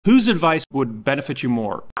Whose advice would benefit you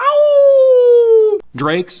more?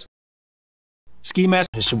 Drake's? Ski Mask?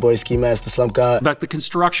 It's your boy Ski Mask, the Slump God. About the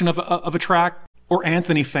construction of a track? Or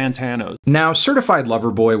Anthony Fantano's? Now, Certified Lover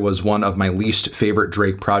Boy was one of my least favorite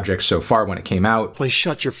Drake projects so far when it came out. Please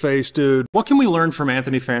shut your face, dude. What can we learn from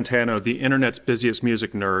Anthony Fantano, the internet's busiest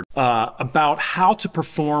music nerd, about how to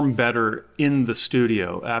perform better in the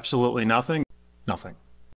studio? Absolutely nothing. Nothing.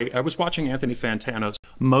 I was watching Anthony Fantano's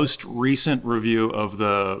most recent review of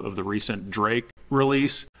the recent Drake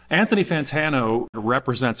release. Anthony Fantano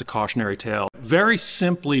represents a cautionary tale. Very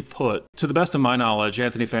simply put, to the best of my knowledge,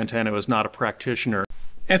 Anthony Fantano is not a practitioner.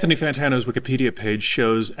 Anthony Fantano's Wikipedia page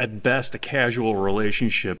shows at best a casual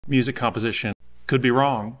relationship. Music composition could be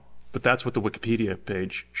wrong, but that's what the Wikipedia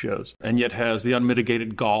page shows. And yet has the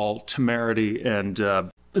unmitigated gall, temerity, and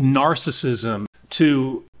narcissism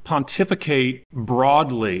to pontificate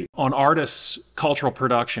broadly on artists' cultural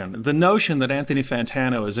production. The notion that Anthony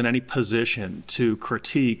Fantano is in any position to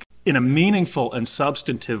critique in a meaningful and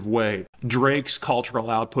substantive way Drake's cultural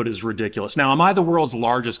output is ridiculous. Now, am I the world's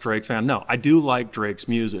largest Drake fan? No, I do like Drake's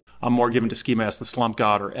music. I'm more given to Ski Mask, the Slump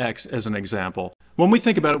God, or X as an example. When we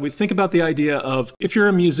think about it, we think about the idea of if you're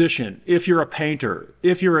a musician, if you're a painter,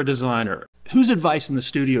 if you're a designer, whose advice in the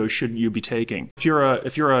studio should you be taking? If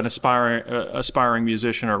you're an aspiring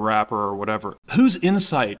musician or rapper or whatever, whose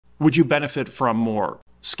insight would you benefit from more?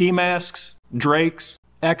 Ski Masks, Drake's,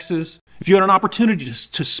 X's? If you had an opportunity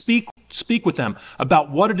to speak with them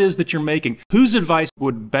about what it is that you're making, whose advice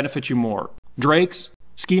would benefit you more? Drake's,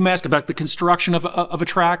 Ski Mask about the construction of a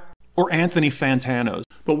track, or Anthony Fantano's?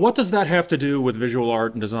 But what does that have to do with visual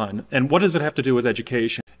art and design? And what does it have to do with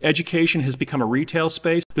education? Education has become a retail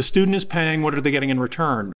space. The student is paying, what are they getting in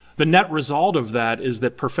return? The net result of that is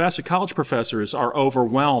that college professors are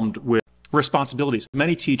overwhelmed with responsibilities.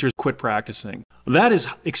 Many teachers quit practicing. That is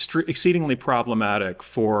exceedingly problematic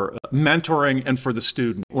for mentoring and for the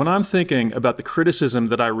student. When I'm thinking about the criticism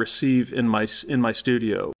that I receive in my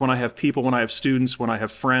studio, when I have people, when I have students, when I have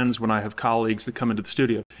friends, when I have colleagues that come into the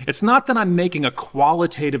studio, it's not that I'm making a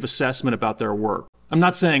qualitative assessment about their work. I'm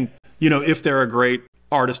not saying, if they're a great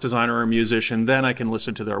artist, designer, or musician, then I can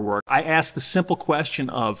listen to their work. I ask the simple question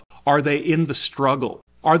of, are they in the struggle?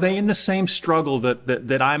 Are they in the same struggle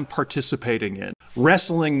that I'm participating in?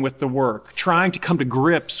 Wrestling with the work, trying to come to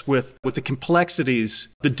grips with the complexities,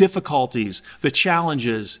 the difficulties, the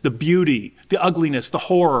challenges, the beauty, the ugliness, the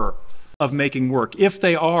horror of making work. If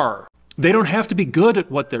they are, they don't have to be good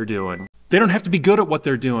at what they're doing. They don't have to be good at what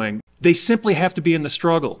they're doing. They simply have to be in the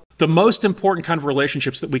struggle. The most important kind of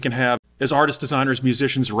relationships that we can have as artists, designers,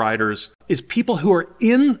 musicians, writers, is people who are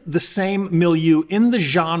in the same milieu, in the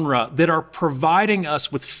genre, that are providing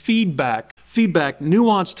us with feedback,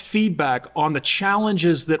 nuanced feedback on the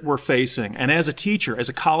challenges that we're facing. And as a teacher, as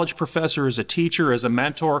a college professor, as a teacher, as a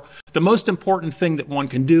mentor, the most important thing that one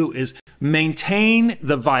can do is maintain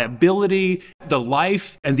the viability, the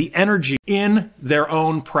life, and the energy in their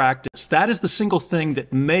own practice. That is the single thing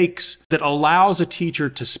that allows a teacher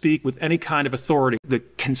to speak with any kind of authority, the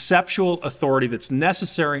conceptual authority that's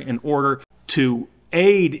necessary in order to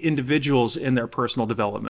aid individuals in their personal development.